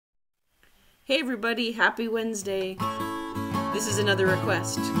Hey everybody, happy Wednesday. This is another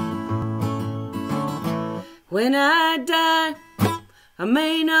request. When I die, I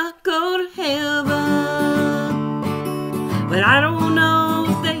may not go to heaven, but I don't know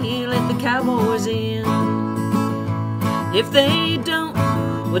if they let the cowboys in. If they don't,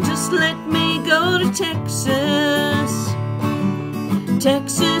 well just let me go to Texas.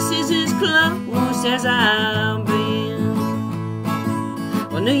 Texas is as close as I've been.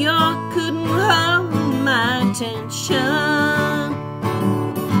 Well, New York couldn't hold my attention.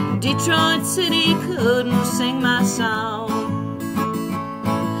 Detroit City couldn't sing my song.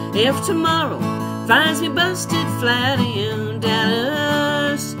 If tomorrow finds me busted flat in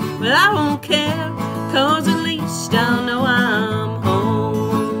Dallas, well, I won't care, 'cause at least I'll know I'm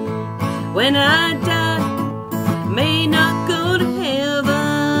home. When I die, I may not go to heaven,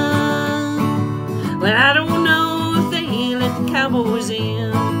 but I don't know if they let the cowboys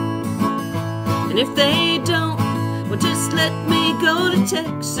in. And if they don't, well, just let me go to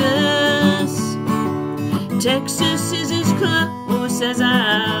Texas. Texas is as close as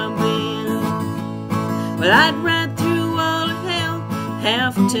I've been. Well, I'd ride through all of hell,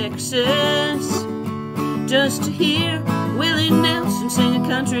 half of Texas, just to hear Willie Nelson sing a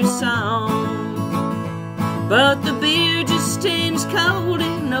country song. But the beer just stands cold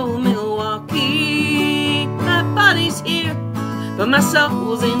in old Milwaukee. My body's here, but my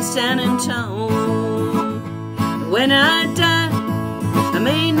soul's in San Antonio. When I die, I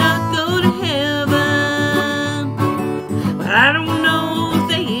may not go to heaven, but I don't know if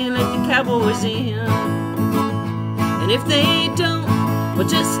they let the cowboys in. And if they don't, well,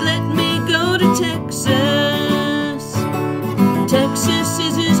 just let me go to Texas. Texas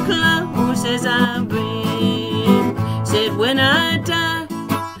is as close as I've been. Said when I die,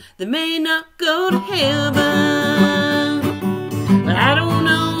 they may not go to heaven, but I don't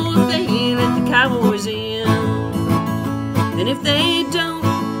know if they let the cowboys in. And if they don't,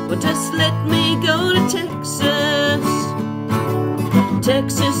 well, just let me go to Texas.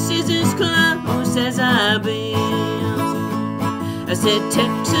 Texas is as close as I've been. I said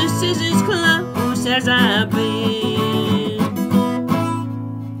Texas is as close as I've been.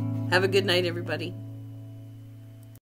 Have a good night, everybody.